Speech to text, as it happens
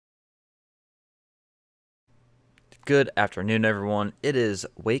Good afternoon, everyone. It is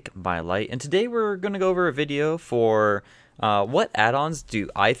Wake by Light, and today we're going to go over a video for what add-ons do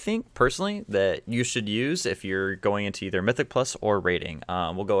I think, personally, that you should use if you're going into either Mythic Plus or Rating.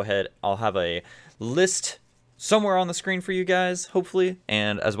 We'll go ahead. I'll have a list somewhere on the screen for you guys, hopefully,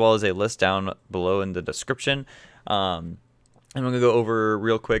 and as well as a list down below in the description. And I'm going to go over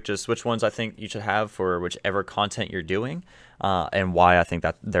real quick just which ones I think you should have for whichever content you're doing and why I think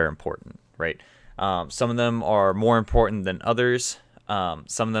that they're important, right? Some of them are more important than others.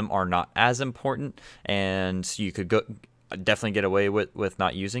 Some of them are not as important, and you could definitely get away with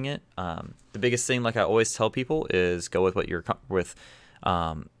not using it. The biggest thing, like I always tell people, is go with what you're comfortable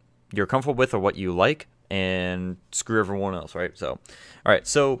with or what you like, and screw everyone else, right? So, all right.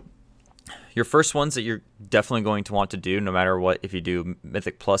 So your first ones that you're definitely going to want to do, no matter what, if you do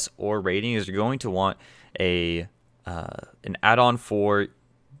Mythic Plus or Rating, is you're going to want an add-on for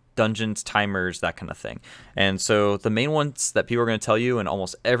dungeons, timers, that kind of thing. And so the main ones that people are going to tell you, and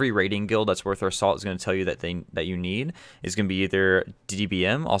almost every rating guild that's worth their salt is going to tell you that you need, is going to be either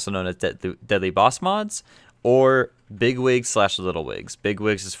DBM, also known as Deadly Boss Mods, or BigWigs / LittleWigs.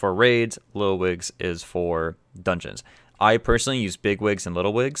 BigWigs is for raids, LittleWigs is for dungeons. I personally use BigWigs and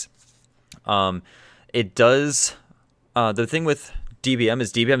LittleWigs. It does the thing with DBM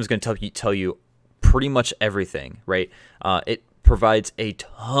is going to tell you pretty much everything, right? It provides a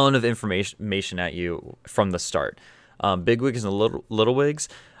ton of information at you from the start. BigWigs and LittleWigs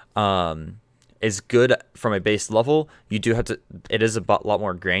is good from a base level. You do have to, it is a lot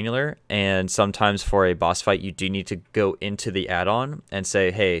more granular, and sometimes for a boss fight you do need to go into the add-on and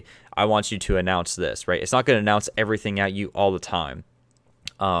say, hey, I want you to announce this, right? It's not going to announce everything at you all the time,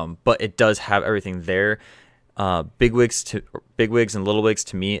 but it does have everything there. BigWigs and LittleWigs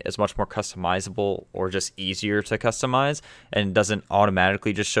to me is much more customizable, or just easier to customize, and doesn't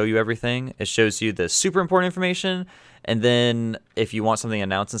automatically just show you everything. It shows you the super important information, and then if you want something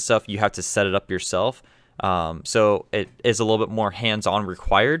announced and stuff, you have to set it up yourself. So it is a little bit more hands-on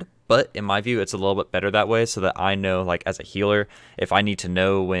required, but in my view, it's a little bit better that way, so that I know, like as a healer, if I need to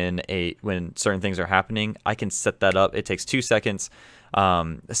know when certain things are happening, I can set that up. It takes 2 seconds.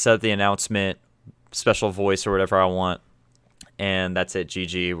 Set up the announcement, special voice or whatever I want, and that's it.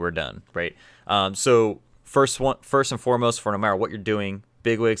 GG, we're done, right? So first and foremost, for no matter what you're doing,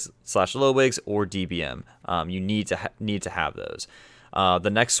 BigWigs / LittleWigs or DBM, you need to have those. The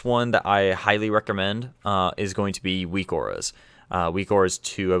next one that I highly recommend is going to be Weak Auras. Weak Auras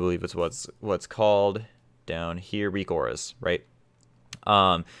 2, I believe is what's called down here. Weak Auras, right?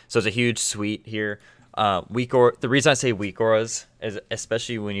 So it's a huge suite here. The reason I say Weak Auras is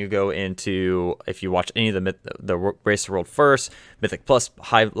especially when you go into, if you watch any of the Race the World First, Mythic Plus,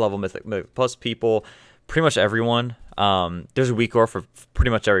 high level Mythic Plus people, pretty much everyone, there's a Weak Aura for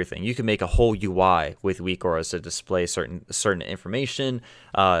pretty much everything. You can make a whole UI with Weak Auras to display certain information,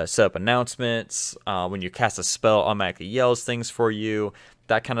 set up announcements, when you cast a spell, automatically yells things for you,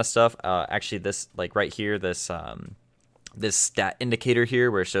 that kind of stuff. Actually, this, like right here, this stat indicator here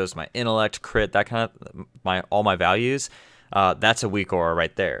where it shows my intellect, crit, that kind of all my values, that's a Weak Aura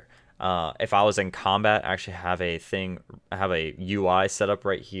right there. If I was in combat, I actually have a UI set up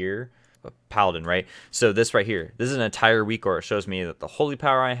right here, a paladin, right? So this right here, this is an entire Weak Aura. It shows me that the holy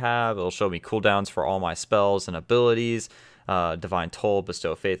power I have. It'll show me cooldowns for all my spells and abilities, divine toll,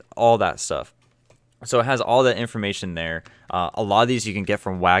 bestow faith, all that stuff. So it has all that information there. A lot of these you can get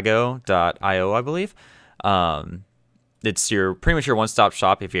from wago.io, I believe. It's pretty much your one-stop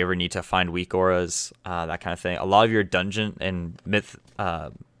shop if you ever need to find Weak Auras, that kind of thing. A lot of your dungeon and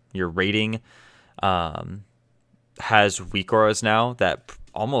your rating has Weak Auras now that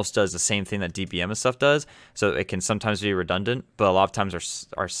almost does the same thing that DBM and stuff does. So it can sometimes be redundant, but a lot of times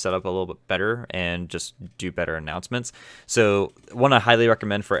are set up a little bit better and just do better announcements. So one I highly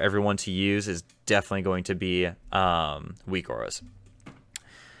recommend for everyone to use is definitely going to be Weak Auras.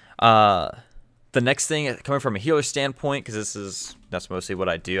 The next thing, coming from a healer standpoint, because that's mostly what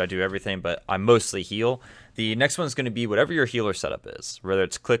I do. I do everything, but I mostly heal. The next one is going to be whatever your healer setup is, whether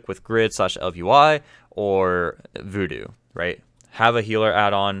it's Clique with Grid / Elvui or Vuhdo, right? Have a healer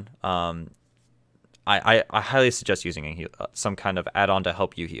add-on. I highly suggest using some kind of add-on to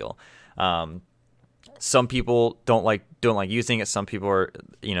help you heal. Some people don't like using it. Some people are,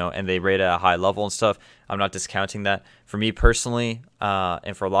 and they rate at a high level and stuff. I'm not discounting that. For me personally,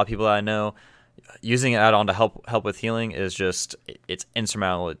 and for a lot of people that I know, using an add-on to help with healing is just, it's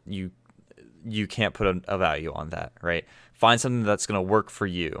insurmountable. You can't put a value on that, right? Find something that's going to work for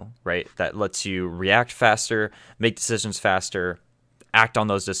you, right? That lets you react faster, make decisions faster, act on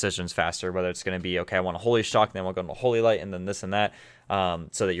those decisions faster, whether it's going to be, okay, I want a Holy Shock, then I want to go into Holy Light, and then this and that.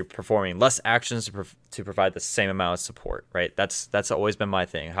 so that you're performing less actions to provide the same amount of support, right? That's always been my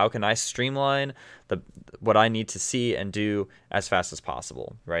thing. How can I streamline what I need to see and do as fast as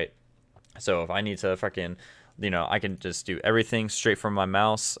possible, right? So if I need to freaking, I can just do everything straight from my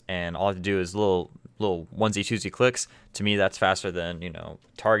mouse, and all I have to do is little onesie twosie clicks. To me, that's faster than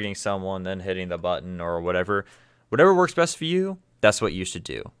targeting someone, then hitting the button or whatever. Whatever works best for you, that's what you should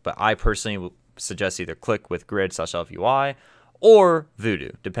do. But I personally would suggest either Clique with grid/Elvui or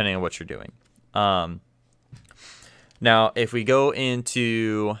Vuhdo, depending on what you're doing. Now, if we go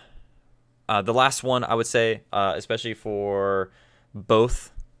into the last one, I would say, especially for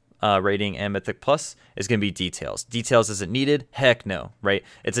both rating and Mythic Plus, is going to be details. Details isn't needed? Heck no, right?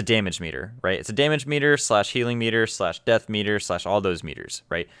 It's a damage meter, right? It's a damage meter / healing meter / death meter / all those meters,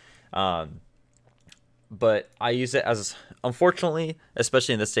 right? But I use it as, unfortunately,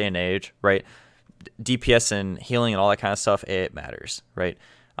 especially in this day and age, right? DPS and healing and all that kind of stuff, it matters, right?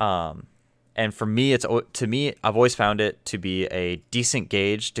 And for me, I've always found it to be a decent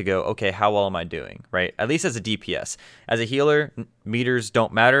gauge to go, okay, how well am I doing, right? At least as a DPS. As a healer, meters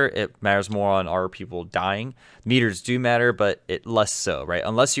don't matter. It matters more on are people dying. Meters do matter, but it less so, right?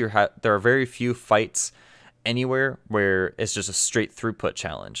 Unless there are very few fights anywhere where it's just a straight throughput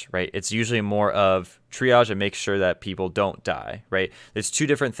challenge, right? It's usually more of triage and make sure that people don't die, right? There's two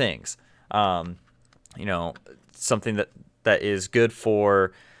different things. Something that is good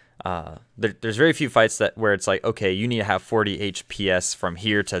for there's very few fights where it's like, okay, you need to have 40 HPS from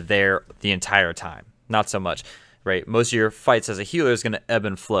here to there the entire time. Not so much, right? Most of your fights as a healer is going to ebb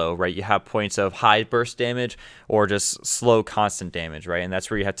and flow, right? You have points of high burst damage or just slow constant damage, right? And that's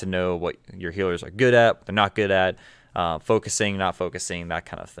where you have to know what your healers are good at, what they're not good at, focusing, not focusing, that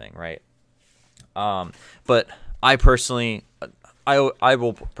kind of thing, right? But I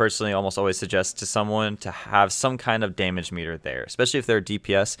will personally almost always suggest to someone to have some kind of damage meter there, especially if they're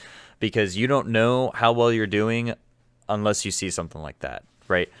DPS, because you don't know how well you're doing unless you see something like that,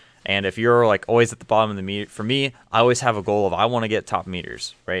 right? And if you're like always at the bottom of the meter, for me, I always have a goal of I want to get top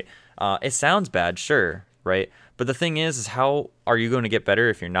meters, right? It sounds bad, sure, right? But the thing is how are you going to get better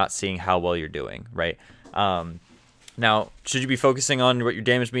if you're not seeing how well you're doing, right? Now, should you be focusing on what your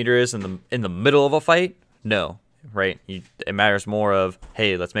damage meter is in the middle of a fight? No. Right? It matters more of,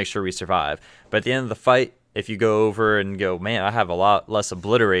 hey, let's make sure we survive. But at the end of the fight, if you go over and go, man, I have a lot less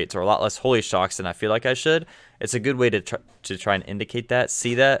obliterates or a lot less holy shocks than I feel like I should, it's a good way to try and indicate that,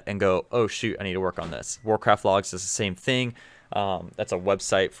 see that, and go, oh, shoot, I need to work on this. Warcraft logs is the same thing. That's a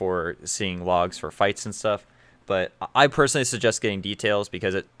website for seeing logs for fights and stuff. But I personally suggest getting details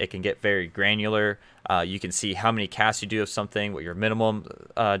because it can get very granular. You can see how many casts you do of something, what your minimum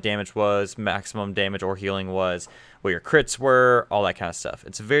damage was, maximum damage or healing was, what your crits were, all that kind of stuff.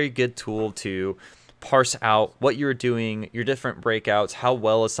 It's a very good tool to parse out what you're doing, your different breakouts, how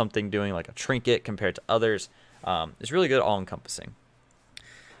well is something doing, like a trinket compared to others. It's really good, all-encompassing.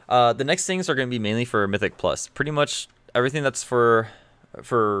 The next things are going to be mainly for Mythic Plus. Pretty much everything that's for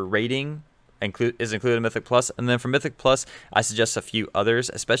rating is included in Mythic Plus, and then for Mythic Plus, I suggest a few others,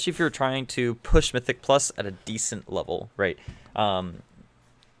 especially if you're trying to push Mythic Plus at a decent level, right?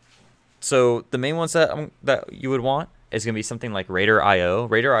 So the main ones that you would want is going to be something like Raider.io.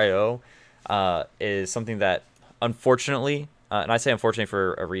 Raider.io is something that, unfortunately, and I say unfortunately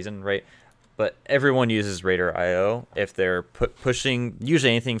for a reason, right? But everyone uses Raider.io if they're pushing usually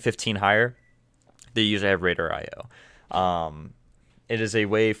anything 15 higher. They usually have Raider.io. It is a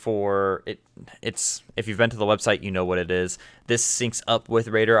way for it's if you've been to the website, you know what it is. This syncs up with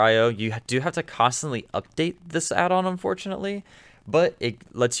Raider.io. You do have to constantly update this add-on, unfortunately, but it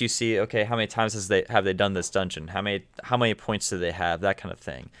lets you see, okay, how many times have they done this dungeon? How many points do they have? That kind of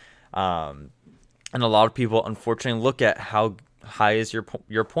thing. And a lot of people, unfortunately, look at how high is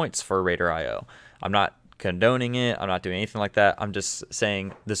your points for Raider.io. I'm not condoning it. I'm not doing anything like that. I'm just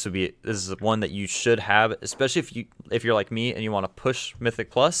saying this is one that you should have, especially if you're like me and you want to push Mythic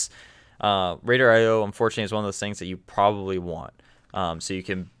Plus. Raider.io, unfortunately, is one of those things that you probably want, so you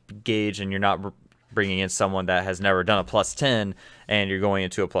can gauge and you're not bringing in someone that has never done a plus 10 and you're going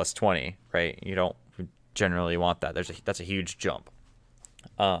into a plus 20, right? You don't generally want that. That's a huge jump.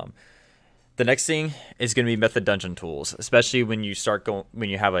 The next thing is going to be method dungeon tools, especially when you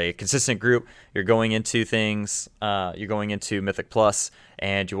have a consistent group, you're going into things, you're going into Mythic Plus,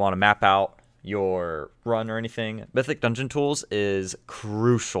 and you want to map out your run or anything. Mythic dungeon tools is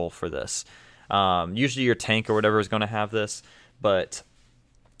crucial for this. Usually your tank or whatever is going to have this, but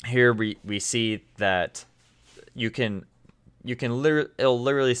here we see that it'll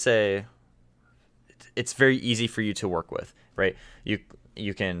literally say it's very easy for you to work with, right?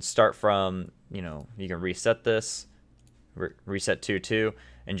 You can start from, you can reset this, reset 2/2,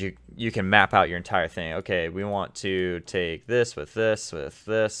 and you can map out your entire thing. Okay, we want to take this with this with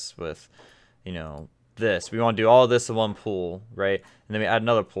this with, you know, this. We want to do all this in one pool, right? And then we add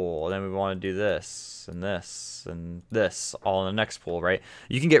another pool, and then we want to do this and this and this all in the next pool, right?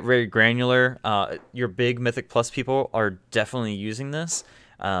 You can get very granular. Your big Mythic Plus people are definitely using this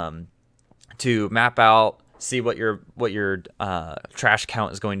to map out, see what your trash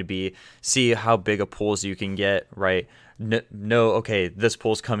count is going to be, see how big of pools you can get, right? Know, okay, this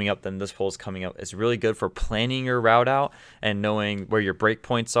pool's coming up, then this pool's coming up. It's really good for planning your route out and knowing where your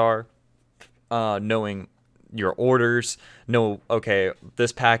breakpoints are, knowing your orders, know, okay,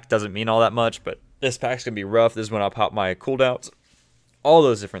 this pack doesn't mean all that much, but this pack's gonna be rough. This is when I'll pop my cooldowns, all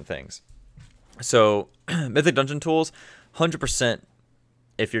those different things. So Mythic Dungeon Tools, 100%.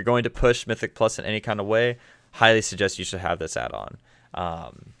 If you're going to push Mythic Plus in any kind of way, highly suggest you should have this add-on.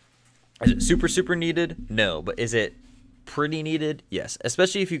 Is it super needed? No, but is it pretty needed? Yes,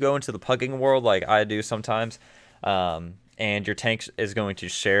 especially if you go into the pugging world like I do sometimes, and your tank is going to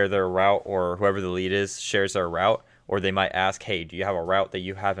share their route, or whoever the lead is shares their route, or they might ask, hey, do you have a route that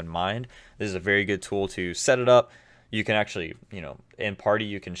you have in mind? This is a very good tool to set it up. You can actually, you know, in party,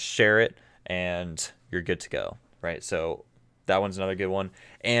 you can share it and you're good to go, right? So that one's another good one.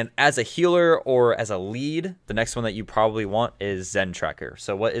 And as a healer or as a lead, the next one that you probably want is Zen Tracker.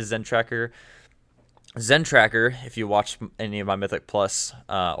 So what is Zen Tracker? Zen Tracker, if you watch any of my Mythic Plus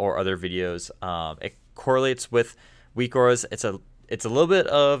or other videos, it correlates with weak auras. It's a little bit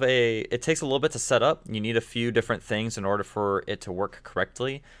of it takes a little bit to set up. You need a few different things in order for it to work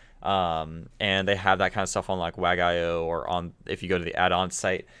correctly. And they have that kind of stuff on like WAG.io or on, if you go to the Addons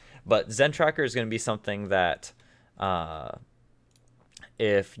site. But Zen Tracker is going to be something that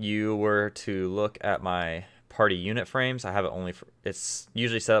if you were to look at my party unit frames, I have it only for, it's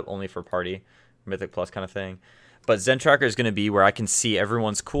usually set up only for party, Mythic Plus kind of thing. But Zen Tracker is going to be where I can see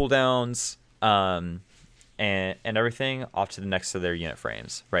everyone's cooldowns and everything off to the next to their unit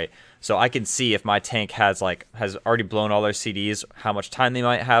frames, right? So I can see if my tank has already blown all their CDs, how much time they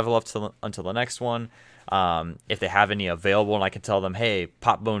might have left until the next one. If they have any available, and I can tell them, hey,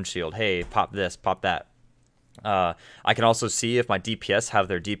 pop Bone Shield, hey, pop this, pop that. I can also see if my DPS have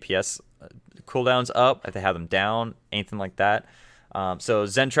their DPS cooldowns up, if they have them down, anything like that. So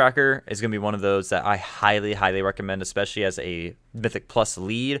Zen Tracker is going to be one of those that I highly recommend, especially as a Mythic Plus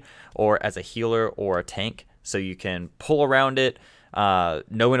lead or as a healer or a tank. So you can pull around it, know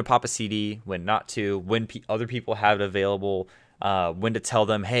when to pop a CD, when not to, when other people have it available, when to tell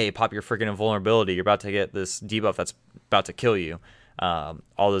them, hey, pop your freaking invulnerability, you're about to get this debuff that's about to kill you, all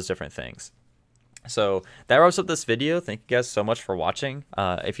those different things. So that wraps up this video. Thank you guys so much for watching.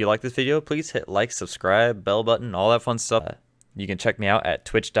 If you like this video, please hit like, subscribe, bell button, all that fun stuff. You can check me out at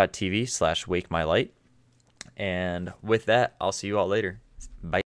twitch.tv/wakemylight. And with that, I'll see you all later.